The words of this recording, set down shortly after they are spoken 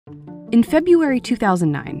In February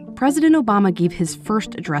 2009, President Obama gave his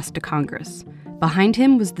first address to Congress. Behind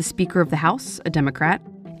him was the Speaker of the House, a Democrat,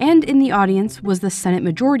 and in the audience was the Senate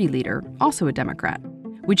Majority Leader, also a Democrat,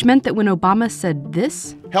 which meant that when Obama said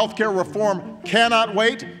this, "Healthcare reform cannot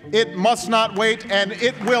wait, it must not wait, and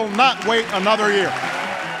it will not wait another year."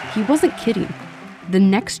 He wasn't kidding. The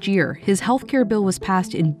next year, his healthcare bill was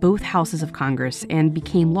passed in both houses of Congress and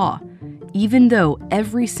became law, even though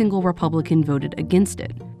every single Republican voted against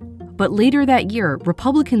it. But later that year,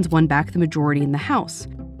 Republicans won back the majority in the House.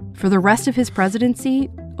 For the rest of his presidency,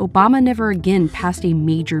 Obama never again passed a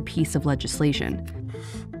major piece of legislation.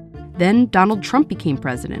 Then Donald Trump became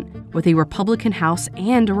president, with a Republican House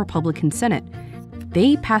and a Republican Senate.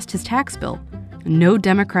 They passed his tax bill. No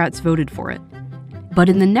Democrats voted for it. But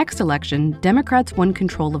in the next election, Democrats won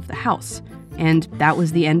control of the House, and that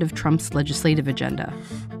was the end of Trump's legislative agenda.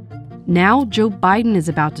 Now, Joe Biden is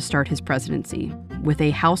about to start his presidency, with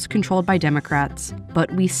a House controlled by Democrats,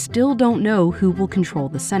 but we still don't know who will control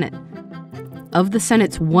the Senate. Of the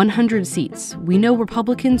Senate's 100 seats, we know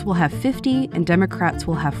Republicans will have 50 and Democrats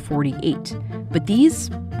will have 48. But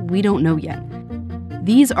these, we don't know yet.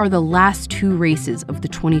 These are the last two races of the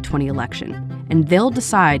 2020 election, and they'll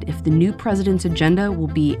decide if the new president's agenda will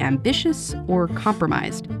be ambitious or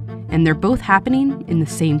compromised. And they're both happening in the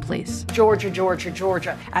same place. Georgia, Georgia,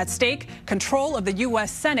 Georgia. At stake, control of the U.S.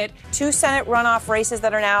 Senate. Two Senate runoff races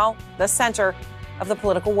that are now the center of the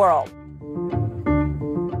political world.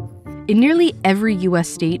 In nearly every U.S.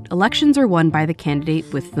 state, elections are won by the candidate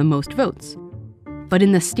with the most votes. But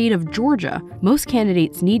in the state of Georgia, most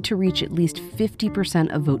candidates need to reach at least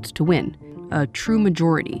 50% of votes to win, a true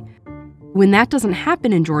majority. When that doesn't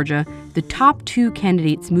happen in Georgia, the top two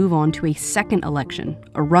candidates move on to a second election,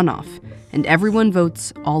 a runoff, and everyone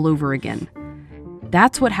votes all over again.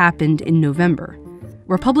 That's what happened in November.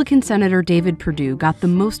 Republican Senator David Perdue got the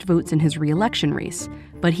most votes in his re-election race,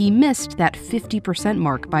 but he missed that 50%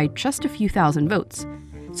 mark by just a few thousand votes.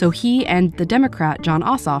 So he and the Democrat John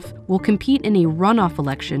Ossoff will compete in a runoff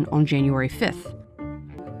election on January 5th.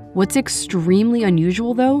 What's extremely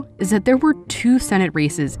unusual, though, is that there were two Senate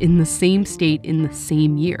races in the same state in the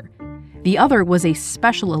same year. The other was a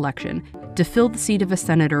special election to fill the seat of a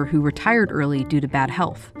senator who retired early due to bad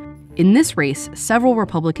health. In this race, several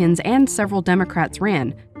Republicans and several Democrats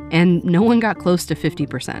ran, and no one got close to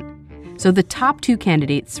 50%. So the top two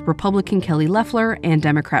candidates, Republican Kelly Loeffler and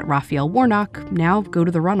Democrat Raphael Warnock, now go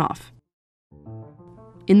to the runoff.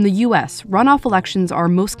 In the U.S., runoff elections are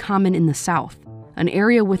most common in the South, an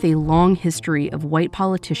area with a long history of white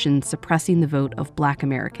politicians suppressing the vote of Black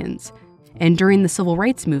Americans. And during the Civil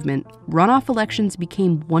Rights Movement, runoff elections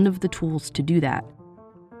became one of the tools to do that.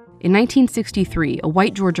 In 1963, a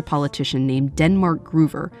white Georgia politician named Denmark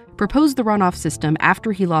Groover proposed the runoff system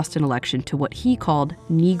after he lost an election to what he called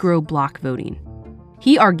Negro block voting.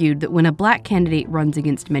 He argued that when a black candidate runs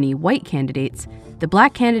against many white candidates, the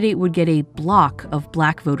black candidate would get a block of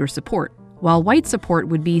black voter support, while white support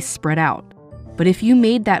would be spread out. But if you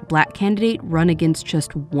made that black candidate run against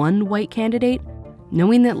just one white candidate,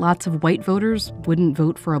 knowing that lots of white voters wouldn't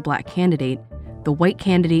vote for a black candidate, the white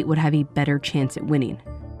candidate would have a better chance at winning.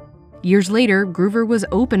 Years later, Groover was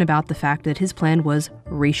open about the fact that his plan was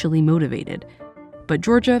racially motivated, but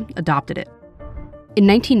Georgia adopted it. In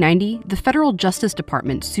 1990, the Federal Justice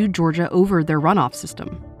Department sued Georgia over their runoff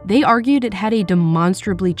system. They argued it had a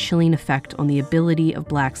demonstrably chilling effect on the ability of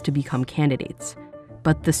blacks to become candidates.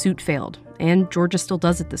 But the suit failed, and Georgia still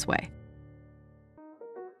does it this way.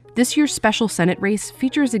 This year's special Senate race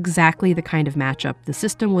features exactly the kind of matchup the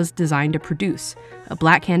system was designed to produce, a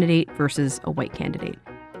black candidate versus a white candidate.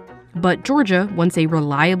 But Georgia, once a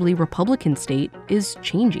reliably Republican state, is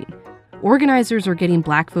changing. Organizers are getting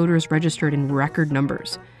black voters registered in record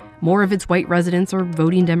numbers. More of its white residents are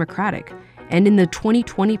voting Democratic. And in the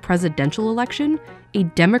 2020 presidential election, a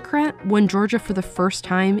Democrat won Georgia for the first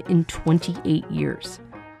time in 28 years.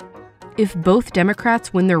 If both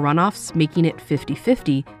Democrats win their runoffs, making it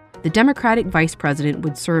 50-50, the Democratic vice president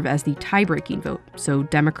would serve as the tie-breaking vote, so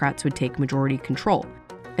Democrats would take majority control.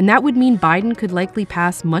 And that would mean Biden could likely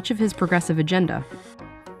pass much of his progressive agenda.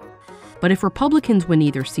 But if Republicans win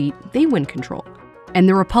either seat, they win control. And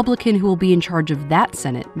the Republican who will be in charge of that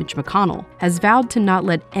Senate, Mitch McConnell, has vowed to not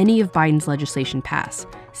let any of Biden's legislation pass,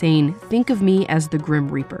 saying, "Think of me as the Grim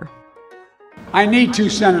Reaper." I need two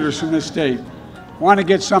senators from this state. Want to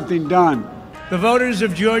get something done. The voters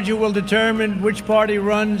of Georgia will determine which party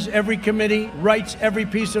runs every committee, writes every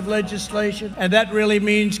piece of legislation, and that really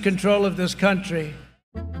means control of this country.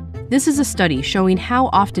 This is a study showing how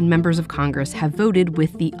often members of Congress have voted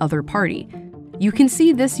with the other party. You can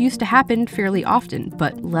see this used to happen fairly often,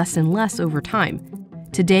 but less and less over time.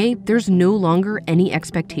 Today, there's no longer any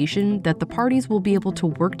expectation that the parties will be able to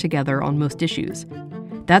work together on most issues.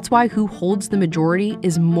 That's why who holds the majority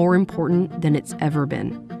is more important than it's ever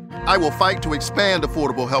been. I will fight to expand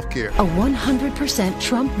affordable health care. A 100%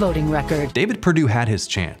 Trump voting record. David Perdue had his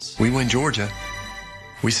chance. We win Georgia.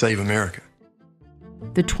 We save America.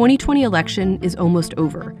 The 2020 election is almost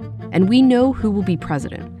over, and we know who will be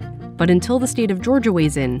president. But until the state of Georgia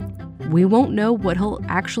weighs in, we won't know what he'll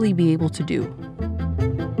actually be able to do.